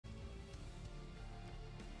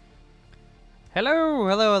Hello,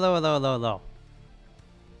 hello, hello, hello, hello, hello.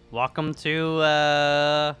 Welcome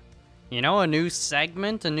to, you know, a new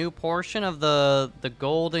segment, a new portion of the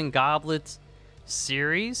Golden Goblet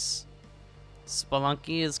series.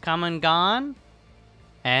 Spelunky is come and gone,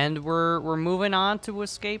 and we're moving on to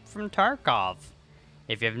Escape from Tarkov.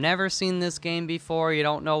 If you've never seen this game before, you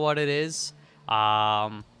don't know what it is, you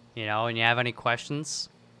know, and you have any questions,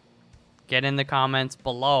 get in the comments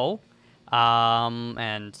below,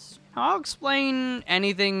 and I'll explain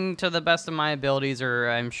anything to the best of my abilities, or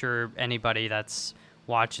I'm sure anybody that's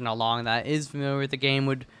watching along that is familiar with the game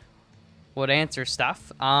would answer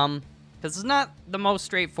stuff. Because it's not the most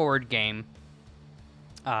straightforward game,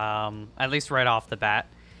 at least right off the bat.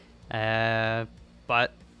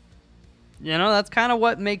 But you know, that's kind of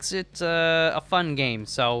what makes it a fun game.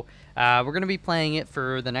 So we're gonna be playing it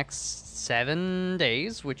for the next 7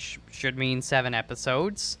 days, which should mean 7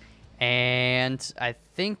 episodes. And I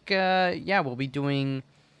think, yeah, we'll be doing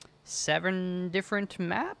 7 different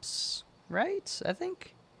maps, right? I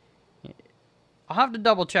think. I'll have to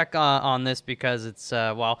double check on this because it's,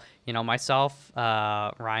 well, you know, myself,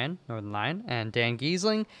 Ryan, Northernlion, and Dan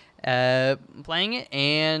Gheesling playing it,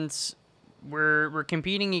 and we're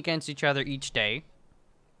competing against each other each day.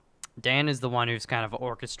 Dan is the one who's kind of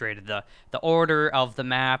orchestrated the order of the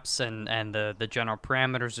maps and the general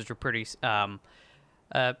parameters, which are pretty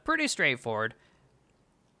straightforward.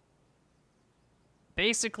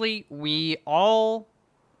 Basically, we all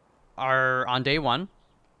are on day 1,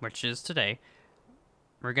 which is today.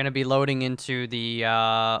 We're going to be loading into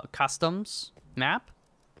the customs map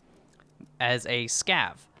as a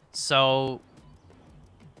scav. So,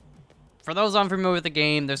 for those unfamiliar with the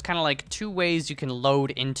game, there's kind of like 2 ways you can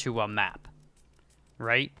load into a map,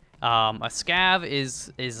 right? A scav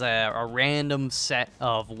is a random set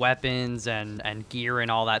of weapons and gear and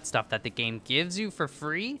all that stuff that the game gives you for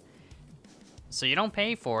free. So you don't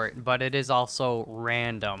pay for it, but it is also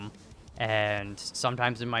random. And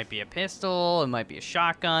sometimes it might be a pistol, it might be a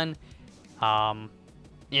shotgun.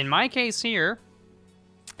 In my case here,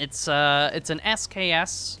 it's an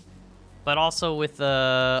SKS, but also with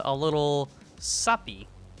a little suppy,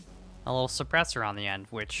 a little suppressor on the end,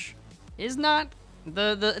 which is not...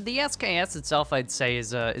 The SKS itself, I'd say,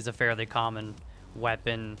 is a fairly common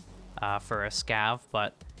weapon for a scav,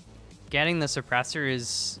 but getting the suppressor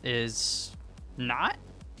is not,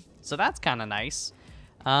 so that's kind of nice.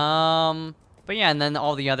 But yeah, and then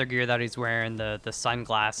all the other gear that he's wearing, the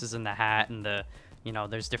sunglasses and the hat and the, you know,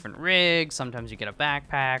 there's different rigs. Sometimes you get a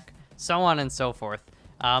backpack, so on and so forth.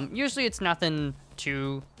 Usually it's nothing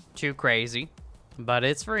too crazy, but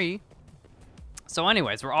it's free. So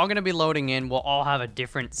anyways, we're all going to be loading in. We'll all have a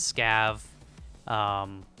different scav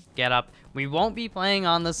get up. We won't be playing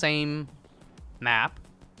on the same map.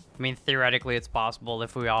 I mean, theoretically, it's possible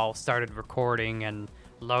if we all started recording and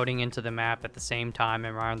loading into the map at the same time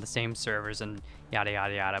and we're on the same servers and yada,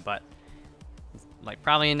 yada, yada. But, like,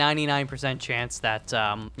 probably a 99% chance that,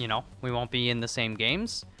 you know, we won't be in the same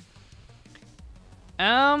games.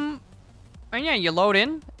 And yeah, you load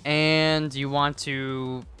in and you want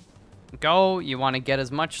to... go, you want to get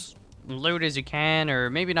as much loot as you can, or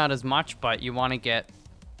maybe not as much, but you want to get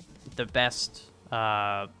the best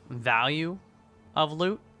value of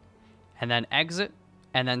loot, and then exit,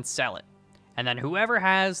 and then sell it. And then whoever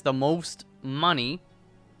has the most money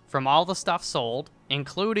from all the stuff sold,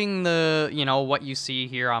 including the, you know, what you see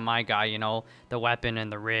here on my guy, you know, the weapon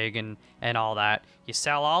and the rig and all that, you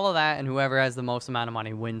sell all of that, and whoever has the most amount of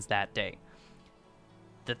money wins that day.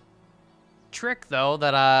 Trick though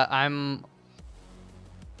that I'm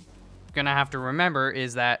gonna have to remember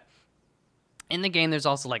is that in the game there's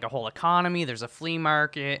also like a whole economy, there's a flea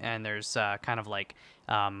market, and there's kind of like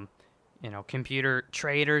you know, computer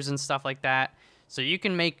traders and stuff like that, so you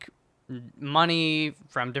can make money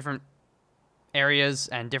from different areas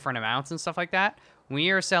and different amounts and stuff like that. We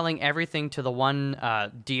are selling everything to the one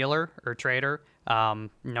dealer or trader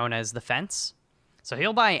known as the Fence. So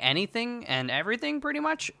he'll buy anything and everything pretty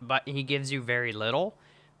much, but he gives you very little.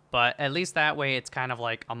 But at least that way it's kind of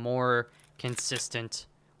like a more consistent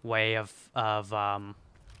way of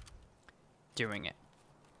doing it.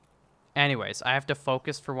 Anyways, I have to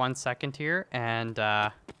focus for 1 second here, and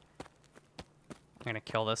I'm going to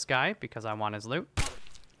kill this guy because I want his loot.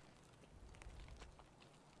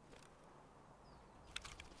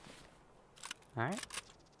 Alright,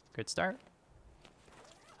 good start.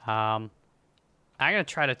 I'm going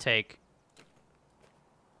to try to take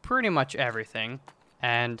pretty much everything,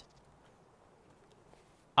 and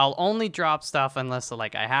I'll only drop stuff unless,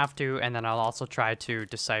 like, I have to, and then I'll also try to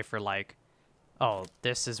decipher, like, oh,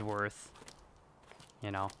 this is worth,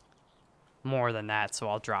 you know, more than that, so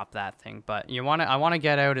I'll drop that thing. But I want to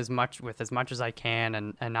get out as much as I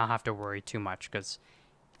can and not have to worry too much, because,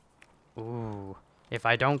 ooh, if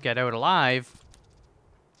I don't get out alive,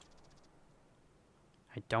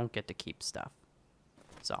 I don't get to keep stuff.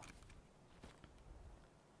 So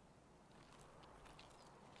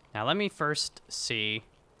now let me first see.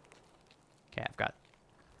 Okay, I've got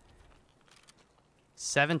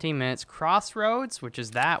 17 minutes. Crossroads, which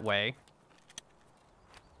is that way.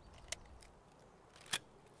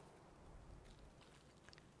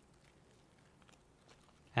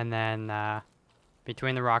 And then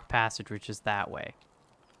Between the Rock Passage, which is that way.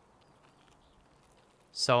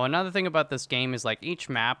 So another thing about this game is, like, each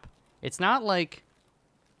map, it's not like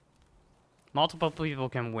multiple people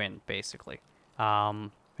can win, basically.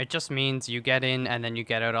 It just means you get in and then you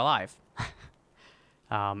get out alive.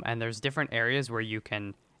 And there's different areas where you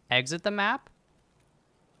can exit the map.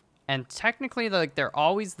 And technically, like, they're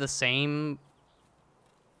always the same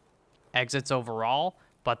exits overall,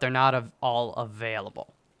 but they're not all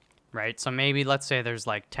available, right? So maybe, let's say there's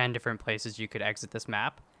like 10 different places you could exit this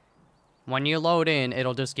map. When you load in,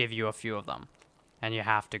 it'll just give you a few of them. And you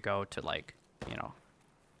have to go to, like, you know.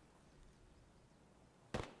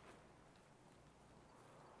 I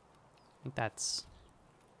think that's...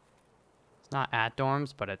 It's not at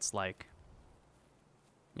dorms, but it's like...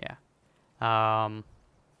 Yeah.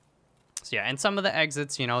 So yeah, and some of the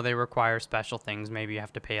exits, you know, they require special things. Maybe you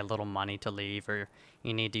have to pay a little money to leave, or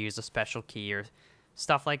you need to use a special key or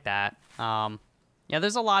stuff like that. Yeah,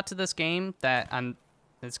 there's a lot to this game that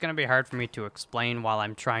it's going to be hard for me to explain while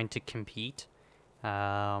I'm trying to compete. You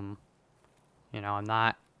know, I'm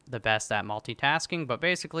not the best at multitasking, but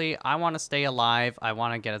basically I want to stay alive. I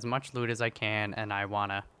want to get as much loot as I can, and I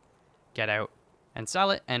want to get out and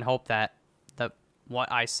sell it and hope that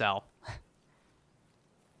what I sell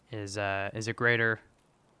is a greater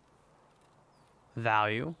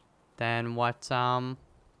value than what than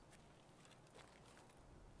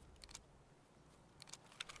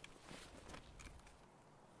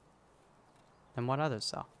what others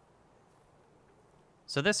sell.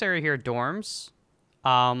 So this area here, dorms,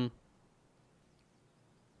 can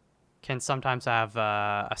sometimes have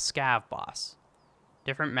a scav boss.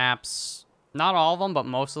 Different maps, not all of them, but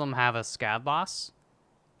most of them have a scav boss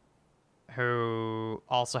who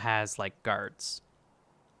also has, like, guards.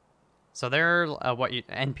 So they're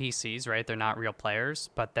NPCs, right? They're not real players,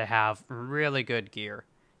 but they have really good gear.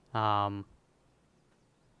 There's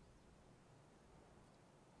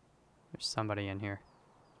somebody in here.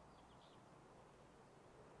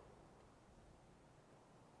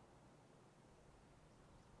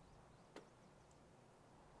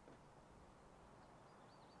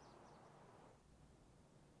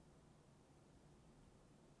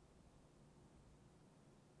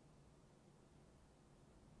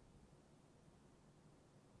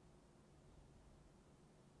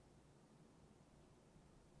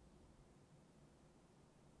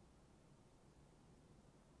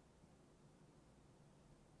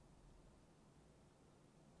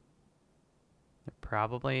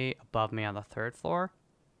 Probably above me on the 3rd floor,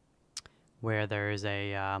 where there is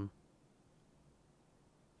a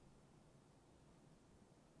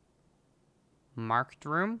marked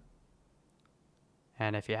room.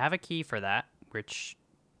 And if you have a key for that, which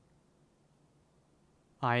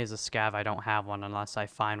I, as a scav, I don't have one unless I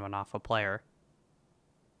find one off a player.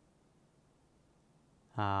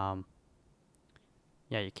 Yeah,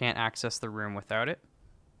 you can't access the room without it.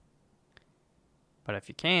 But if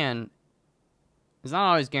you can, it's not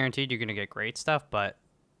always guaranteed you're going to get great stuff, but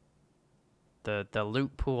the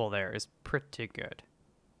loot pool there is pretty good.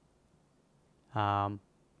 But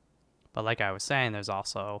like I was saying, there's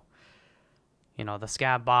also, you know, the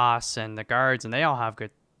scav boss and the guards, and they all have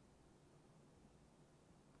good...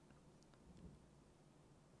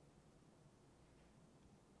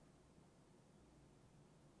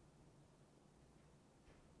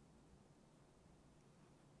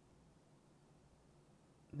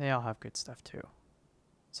 They all have good stuff too.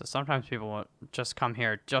 So sometimes people will just come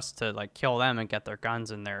here just to, like, kill them and get their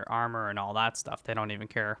guns and their armor and all that stuff. They don't even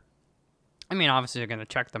care. I mean, obviously they're going to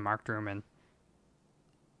check the marked room and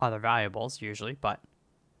other valuables usually, but...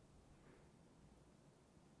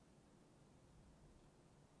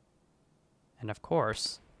 And of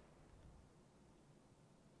course...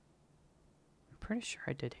 I'm pretty sure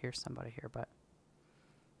I did hear somebody here, but...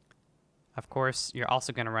 Of course, you're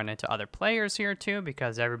also going to run into other players here too,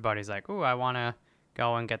 because everybody's like, ooh, I want to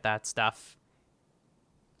go and get that stuff.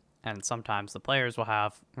 And sometimes the players will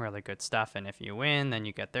have really good stuff, and if you win, then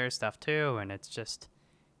you get their stuff too, and it's just,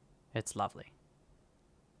 it's lovely.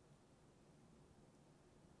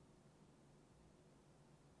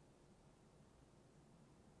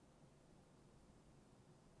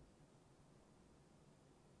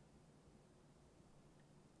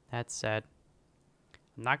 That said,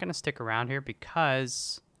 I'm not going to stick around here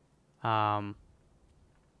because there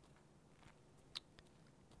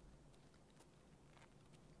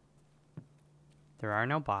are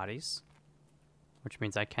no bodies, which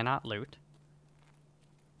means I cannot loot.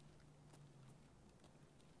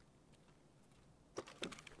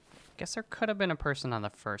 Guess there could have been a person on the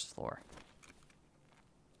first floor,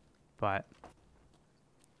 but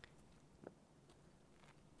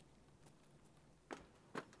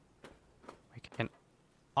we can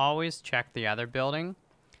always check the other building.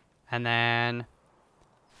 And then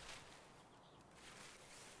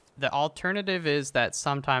the alternative is that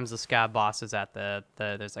sometimes the scav boss is at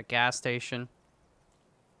there's a gas station.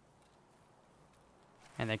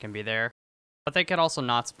 And they can be there. But they could also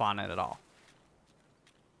not spawn it at all.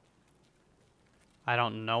 I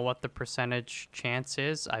don't know what the percentage chance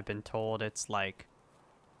is. I've been told it's like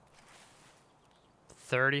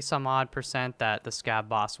 30 some odd % that the scav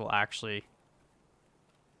boss will actually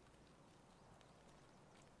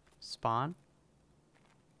spawn.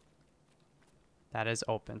 That is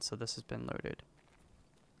open, so this has been looted.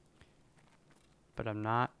 But I'm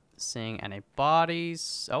not seeing any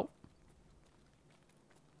bodies. Oh.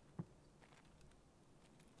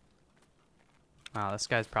 Wow, this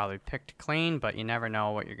guy's probably picked clean, but you never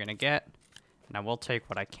know what you're going to get. And I will take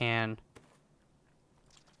what I can.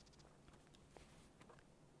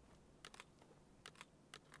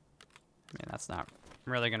 I mean, that's not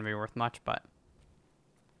really going to be worth much, but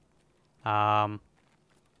I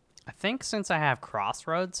think since I have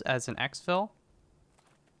Crossroads as an exfil,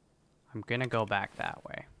 I'm going to go back that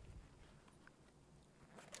way.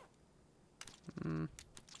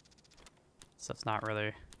 So it's not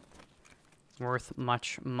really worth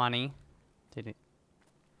much money. Did it?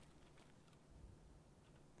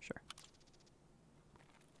 Sure.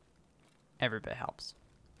 Every bit helps.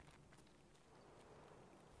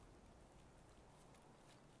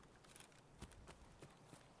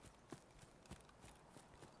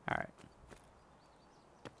 All right.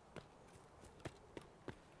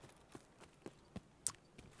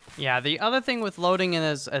 Yeah, the other thing with loading in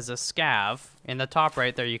as a scav, in the top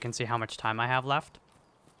right there, you can see how much time I have left.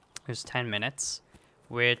 There's 10 minutes,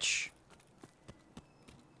 which,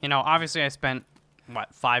 you know, obviously I spent,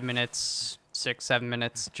 what, 5 minutes, 6, 7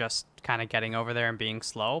 minutes just kind of getting over there and being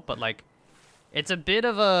slow. But, like, it's a bit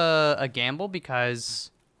of a gamble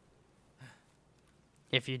because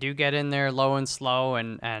if you do get in there low and slow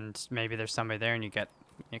and maybe there's somebody there and you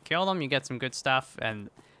kill them, you get some good stuff.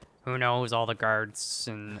 And who knows, all the guards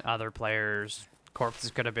and other players,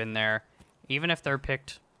 corpses could have been there. Even if they're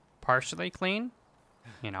picked partially clean,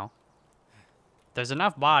 you know, there's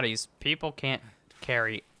enough bodies. People can't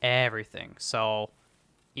carry everything. So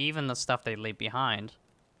even the stuff they leave behind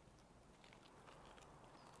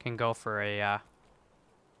can go for a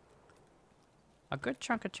good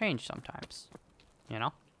chunk of change sometimes, you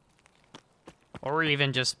know? Or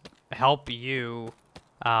even just help you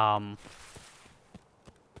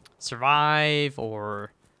survive,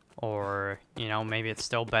 or you know, maybe it's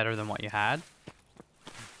still better than what you had.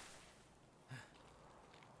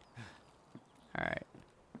 All right.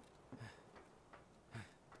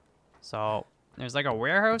 So there's like a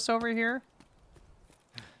warehouse over here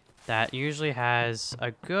that usually has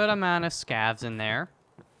a good amount of scavs in there.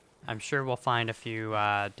 I'm sure we'll find a few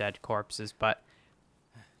dead corpses, but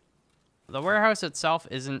the warehouse itself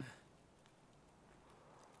isn't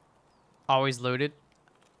always looted.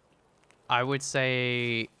 I would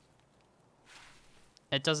say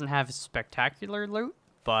it doesn't have spectacular loot,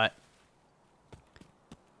 but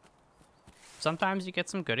sometimes you get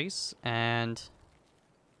some goodies. And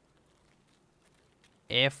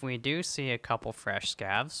if we do see a couple fresh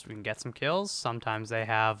scavs, we can get some kills. Sometimes they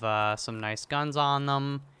have some nice guns on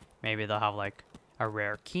them. Maybe they'll have like a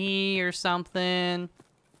rare key or something.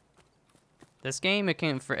 This game, it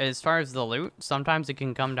can, as far as the loot, sometimes it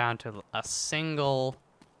can come down to a single.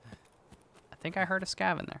 I think I heard a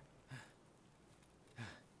scav in there.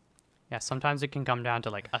 Yeah, sometimes it can come down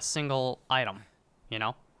to like a single item, you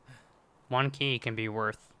know? One key can be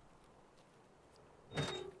worth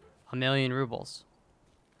 1,000,000 rubles.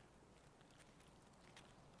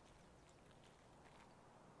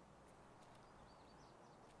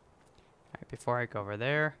 All right, before I go over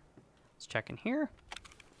there, let's check in here.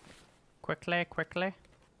 Quickly.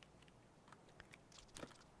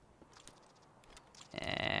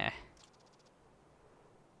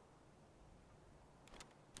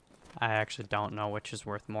 I actually don't know which is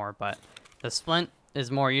worth more, but the splint is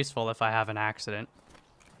more useful if I have an accident.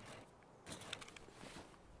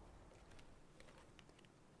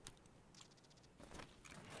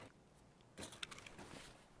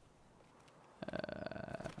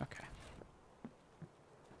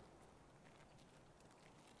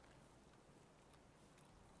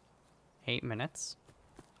 8 minutes.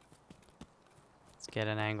 Let's get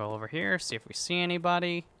an angle over here, see if we see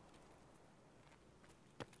anybody.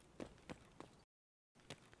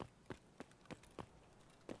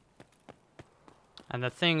 And the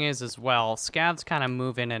thing is as well, scavs kind of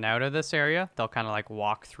move in and out of this area. They'll kind of like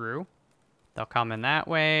walk through. They'll come in that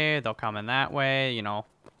way, they'll come in that way, you know.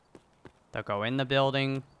 They'll go in the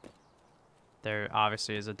building. There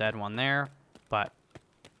obviously is a dead one there, but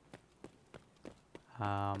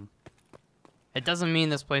it doesn't mean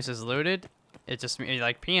this place is looted. It just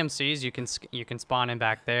like PMCs, you can spawn in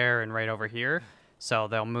back there and right over here, so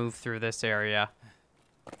they'll move through this area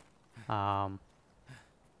to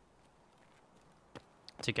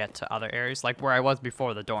get to other areas, like where I was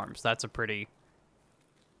before the dorms. That's a pretty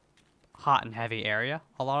hot and heavy area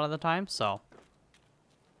a lot of the time, so. All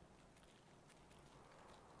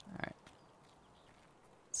right.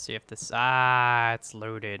 Let's see if this, it's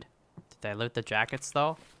looted. Did they loot the jackets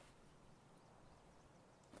though?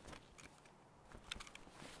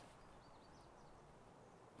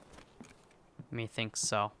 Me thinks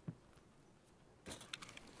so.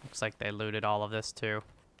 Looks like they looted all of this too.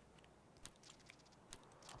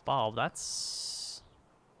 Bulb, that's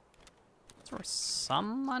worth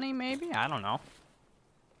some money maybe? I don't know.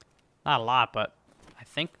 Not a lot, but I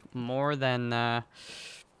think more than, yeah,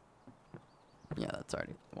 that's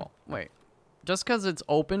already, well, wait. Just because it's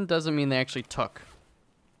open doesn't mean they actually took,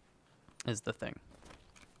 is the thing.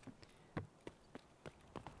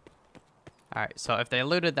 Alright, so if they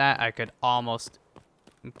looted that, I could almost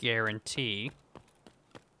guarantee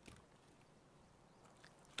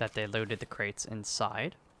that they looted the crates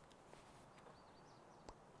inside.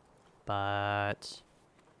 But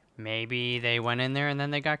maybe they went in there and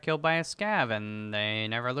then they got killed by a scav and they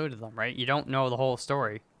never looted them, right? You don't know the whole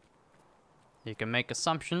story. You can make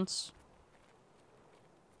assumptions.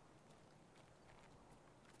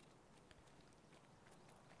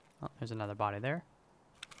 Oh, there's another body there.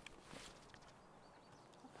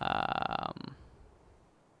 I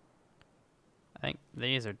think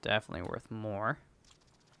these are definitely worth more.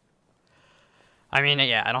 I mean,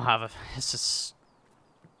 yeah, I don't have a... It's just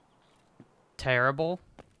terrible.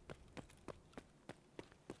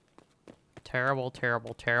 Terrible,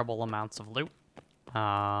 terrible, terrible amounts of loot.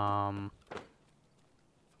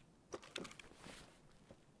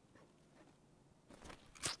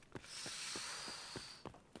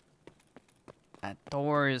 That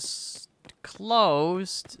door is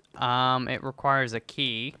closed. It requires a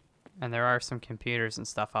key, and there are some computers and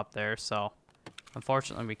stuff up there, so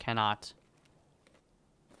unfortunately we cannot.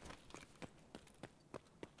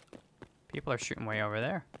 People are shooting way over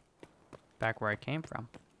there, back where I came from.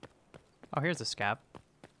 Oh, here's a scav.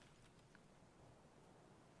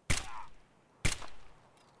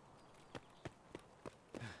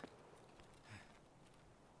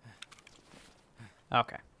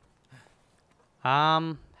 Okay. How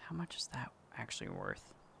much is that actually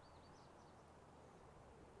worth?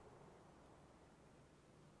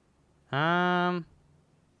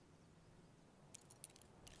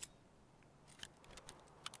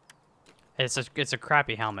 It's a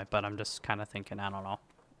crappy helmet, but I'm just kind of thinking, I don't know.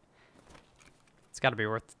 It's got to be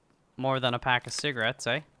worth more than a pack of cigarettes,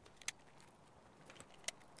 eh?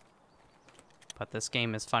 But this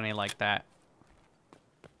game is funny like that.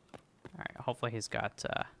 Alright, hopefully he's got,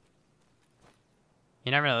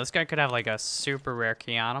 you never know, this guy could have like a super rare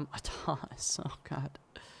key on him. A Taz, oh god.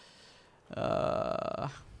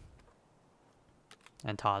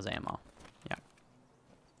 And Taz ammo. Yeah.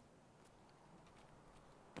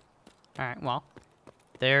 Alright, well.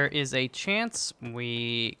 There is a chance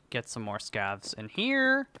we get some more scavs in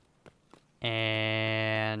here.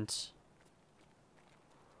 And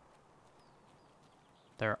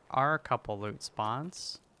there are a couple loot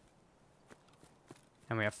spawns.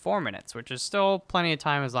 And we have 4 minutes, which is still plenty of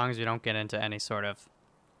time as long as you don't get into any sort of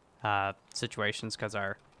situations, because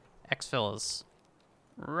our exfil is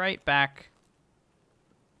right back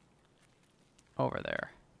over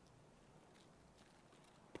there.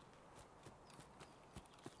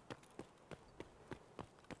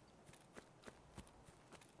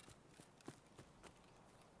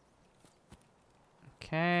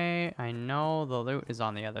 Okay, I know the loot is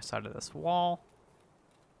on the other side of this wall.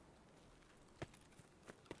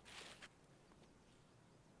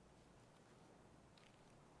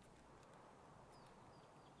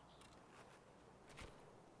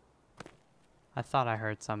 I thought I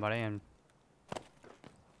heard somebody, and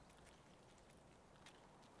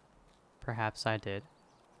perhaps I did.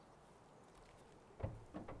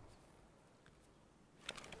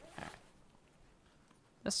 Alright.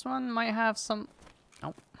 This one might have some...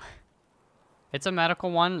 Nope. It's a medical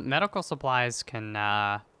one. Medical supplies can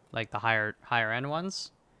like the higher end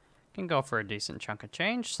ones, can go for a decent chunk of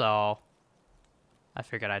change. So I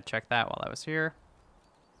figured I'd check that while I was here.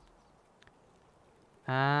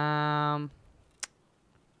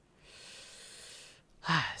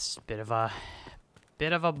 It's a bit of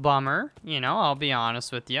a bummer, you know, I'll be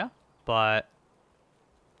honest with you, but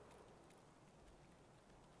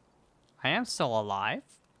I am still alive,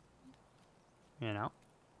 you know.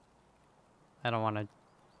 I don't want to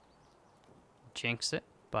jinx it,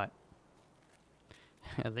 but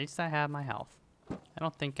at least I have my health. I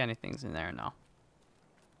don't think anything's in there, no.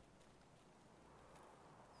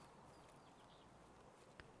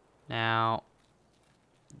 Now,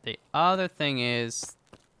 the other thing is,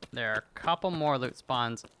 there are a couple more loot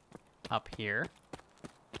spawns up here.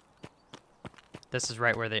 This is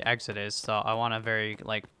right where the exit is, so I want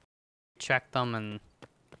to check them and...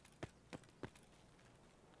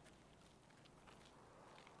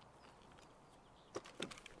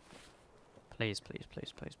 Please, please,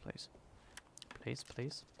 please, please, please. Please,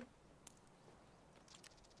 please.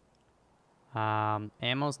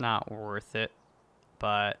 Ammo's not worth it,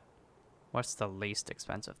 but what's the least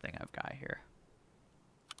expensive thing I've got here?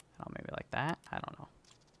 Oh, maybe like that? I don't know.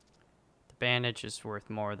 The bandage is worth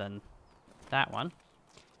more than that one.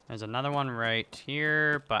 There's another one right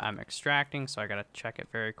here, but I'm extracting, so I gotta check it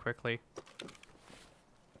very quickly.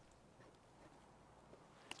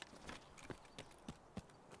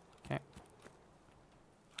 Okay.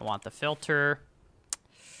 I want the filter.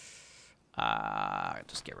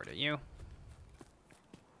 Just get rid of you.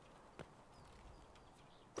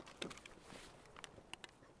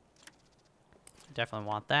 Definitely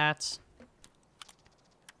want that.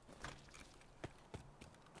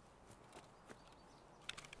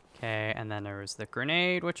 Okay, and then there was the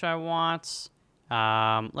grenade, which I want.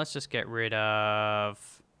 Let's just get rid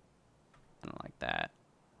of... I don't like that.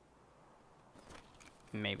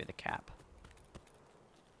 Maybe the cap.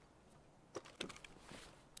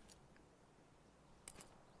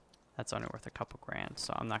 That's only worth a couple grand,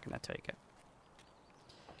 so I'm not going to take it.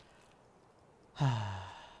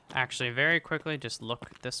 Actually, very quickly, just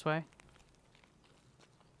look this way.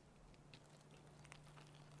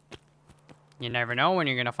 You never know when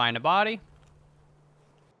you're going to find a body.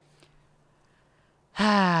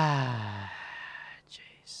 Jeez.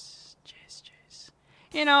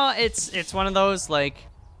 You know, it's one of those, like,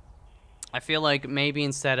 I feel like maybe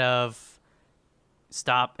instead of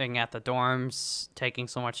stopping at the dorms, taking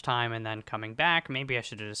so much time, and then coming back, maybe I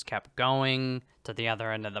should have just kept going to the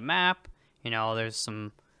other end of the map. You know, there's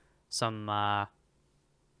some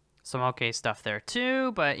okay stuff there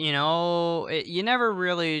too, but you know, you never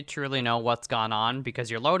really truly know what's gone on because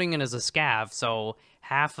you're loading in as a scav, so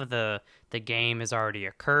half of the game has already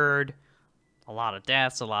occurred. A lot of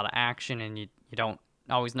deaths, a lot of action, and you don't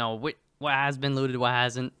always know what has been looted, what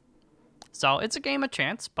hasn't. So it's a game of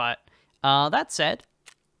chance, but that said,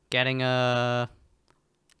 getting a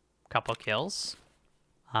couple kills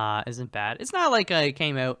isn't bad. It's not like I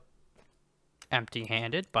came out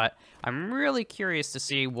empty-handed, but I'm really curious to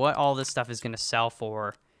see what all this stuff is going to sell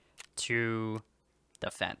for to the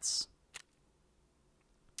fence.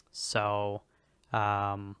 So,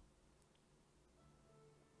 we're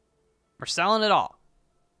selling it all.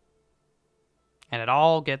 And it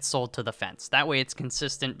all gets sold to the fence. That way it's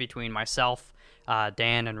consistent between myself,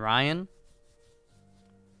 Dan, and Ryan.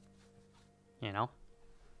 You know?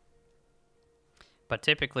 But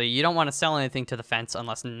typically, you don't want to sell anything to the fence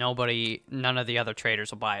unless none of the other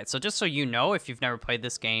traders will buy it. So just so you know, if you've never played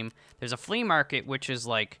this game, there's a flea market, which is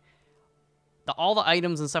like all the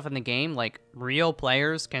items and stuff in the game, like real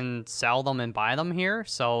players can sell them and buy them here.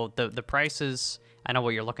 So the prices, I know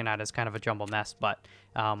what you're looking at is kind of a jumble mess, but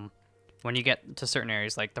when you get to certain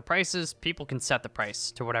areas, like the prices, people can set the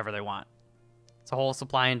price to whatever they want. It's a whole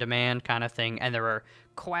supply and demand kind of thing. And there are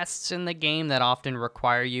quests in the game that often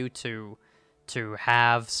require you to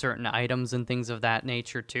have certain items and things of that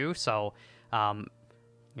nature too. So,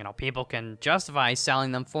 you know, people can justify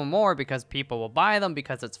selling them for more because people will buy them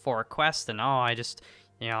because it's for a quest. And, oh, I just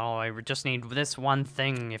need this one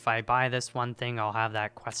thing. If I buy this one thing, I'll have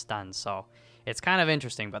that quest done. So it's kind of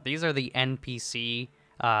interesting, but these are the NPC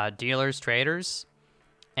dealers, traders.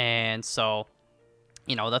 And so,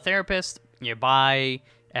 you know, the therapist, you buy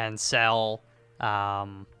and sell,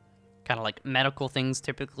 kind of like medical things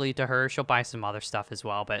typically to her. She'll buy some other stuff as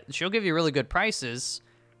well, but she'll give you really good prices,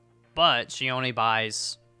 but she only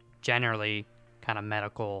buys generally kind of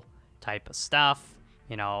medical type of stuff.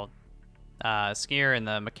 You know, Skier and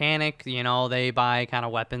the mechanic, you know, they buy kind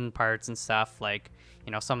of weapon parts and stuff. Like,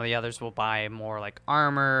 you know, some of the others will buy more like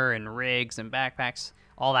armor and rigs and backpacks,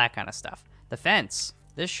 all that kind of stuff. The fence,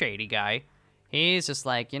 this shady guy, He's just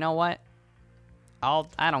like, you know what?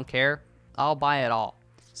 I don't care. I'll buy it all.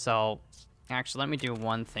 So, actually, let me do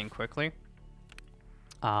one thing quickly.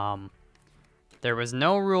 There was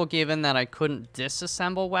no rule given that I couldn't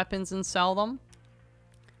disassemble weapons and sell them.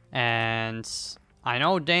 And I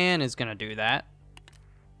know Dan is gonna do that.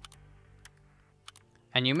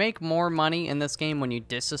 And you make more money in this game when you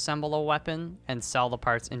disassemble a weapon and sell the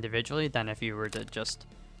parts individually than if you were to just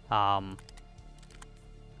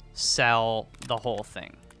sell the whole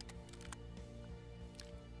thing.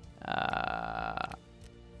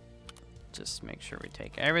 Just make sure we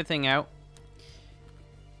take everything out.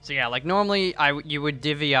 So yeah, like normally you would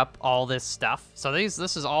divvy up all this stuff. So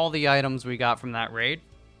this is all the items we got from that raid.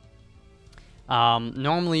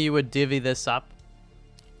 Normally you would divvy this up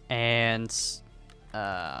and be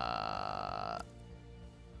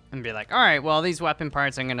like, all right, well, these weapon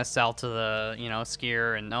parts I'm gonna sell to the, you know,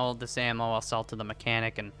 skier, and oh, this ammo I'll sell to the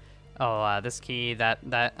mechanic, and oh, this key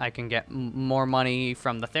that I can get more money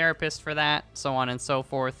from the therapist for that, so on and so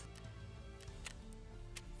forth.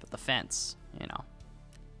 But the fence, you know.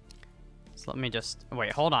 So let me just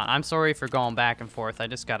wait. Hold on. I'm sorry for going back and forth. I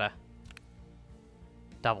just gotta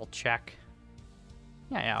double check.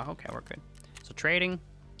 Yeah. Okay, we're good. So trading,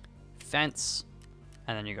 fence.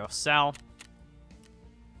 And then you go sell.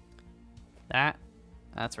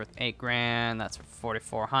 That's worth 8 grand. That's worth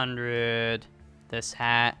 4,400. This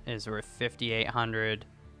hat is worth 5,800.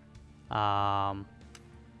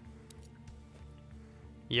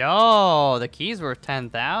 Yo, the key's worth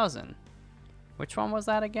 10,000. Which one was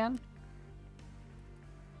that again?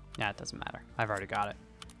 Yeah, it doesn't matter. I've already got it.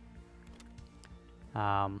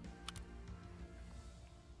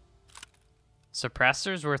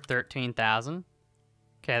 Suppressor's worth 13,000.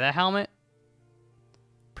 Okay, that helmet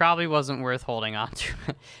probably wasn't worth holding on to.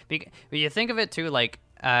 But you think of it too, like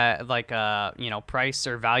you know, price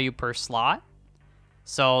or value per slot.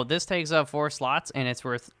 So this takes up 4 slots, and it's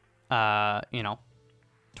worth, you know,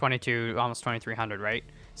 22, almost 2,300, right?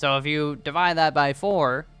 So if you divide that by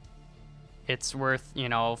 4, it's worth, you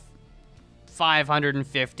know,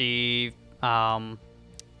 550,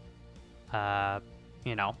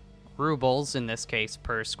 you know, rubles in this case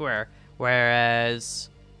per square. Whereas,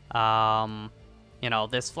 you know,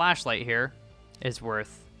 this flashlight here is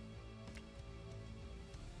worth,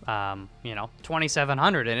 you know,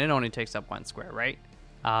 2,700, and it only takes up 1 square, right?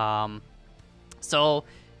 So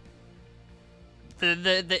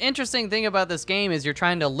the interesting thing about this game is you're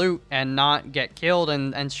trying to loot and not get killed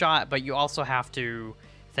and shot, but you also have to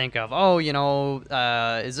think of, oh, you know,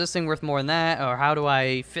 is this thing worth more than that? Or how do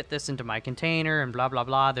I fit this into my container and blah, blah,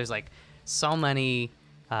 blah. There's like so many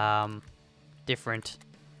different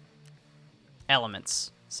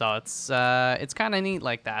elements. So it's kind of neat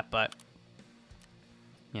like that, but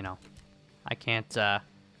you know, I can't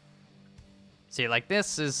see, like,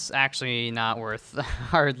 this is actually not worth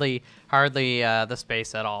hardly the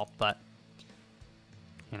space at all, but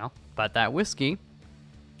you know, but that whiskey,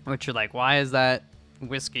 which you're like, why is that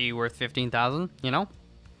whiskey worth 15,000? You know,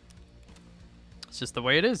 it's just the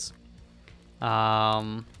way it is.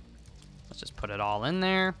 Let's just put it all in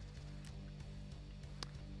there.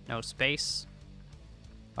 No space.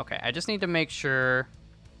 Okay, I just need to make sure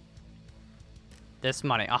this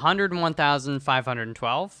money,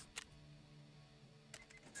 101,512.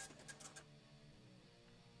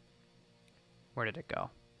 Where did it go?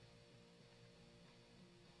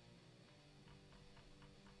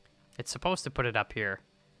 It's supposed to put it up here.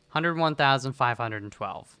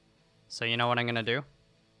 101,512. So you know what I'm going to do?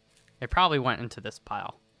 It probably went into this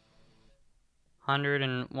pile.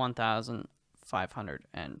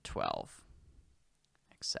 101,512.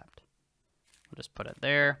 Accept. We'll just put it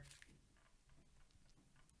there.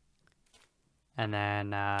 And then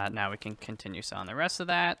now we can continue selling the rest of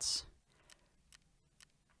that.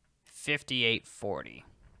 5840.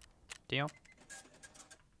 Deal.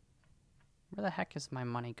 Where the heck is my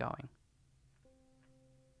money going?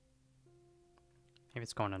 Maybe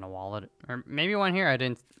it's going in a wallet. Or maybe one here. I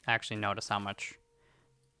didn't actually notice how much.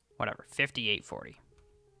 Whatever. 5840.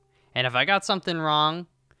 And if I got something wrong,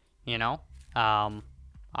 you know,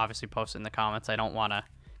 obviously post it in the comments. I don't want to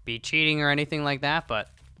be cheating or anything like that, but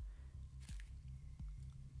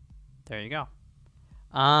there you go.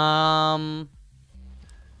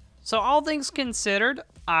 So all things considered,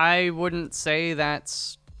 I wouldn't say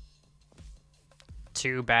that's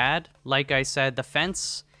too bad. Like I said, the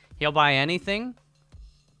fence, he'll buy anything,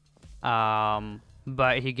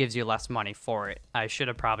 but he gives you less money for it. I should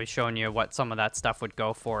have probably shown you what some of that stuff would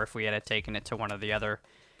go for if we had taken it to one of the other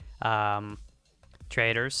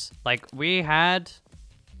traders. Like, we had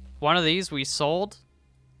one of these we sold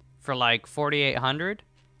for like 4,800.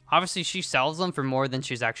 Obviously, she sells them for more than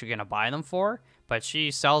she's actually going to buy them for, but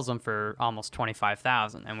she sells them for almost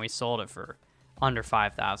 25,000, and we sold it for under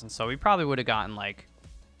 5,000. So we probably would have gotten, like,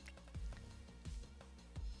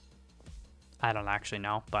 I don't actually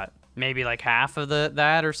know, but maybe like half of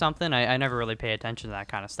that or something. I never really pay attention to that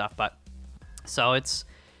kind of stuff, but so it's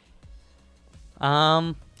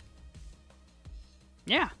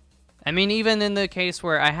yeah. I mean, even in the case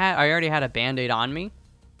where I already had a band-aid on me,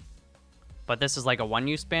 but this is like a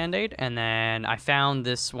one-use band-aid, and then I found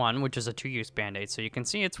this one, which is a two-use band-aid. So you can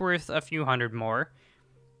see it's worth a few hundred more.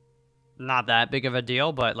 Not that big of a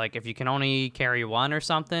deal, but like if you can only carry one or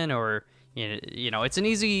something, or you know, it's an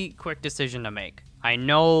easy, quick decision to make. I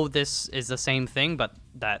know this is the same thing, but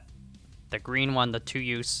that the green one, the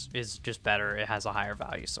two-use, is just better. It has a higher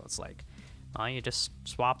value, so it's like, well, you just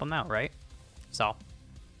swap them out, right? So,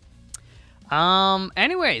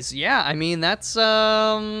 anyways, yeah, I mean, that's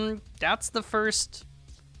the first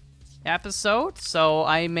episode. So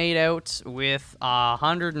I made out with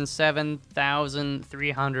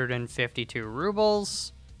 107,352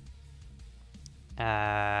 rubles.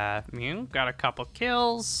 Got a couple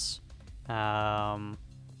kills. You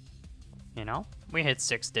know, we hit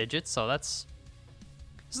 6 digits, so it's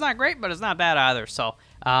not great, but it's not bad either. So,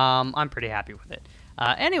 I'm pretty happy with it.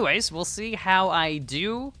 Anyways, we'll see how I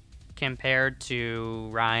do compared to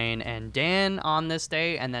Ryan and Dan on this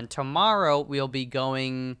day, and then tomorrow we'll be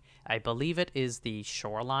going, I believe it is the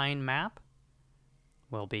Shoreline map.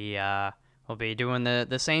 We'll be doing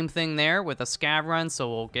the same thing there with a scav run, so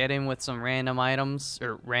we'll get in with some random items,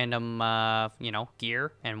 or random, you know,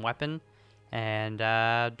 gear and weapon, and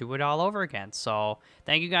do it all over again. So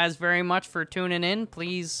thank you guys very much for tuning in.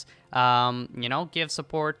 Please, you know, give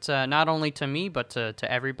support not only to me, but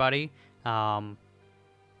to everybody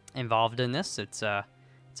involved in this. It's a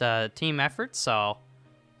team effort, so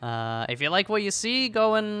if you like what you see,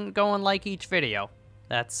 go and like each video.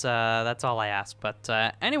 That's all I ask. But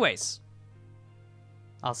anyways,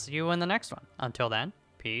 I'll see you in the next one. Until then,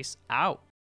 peace out.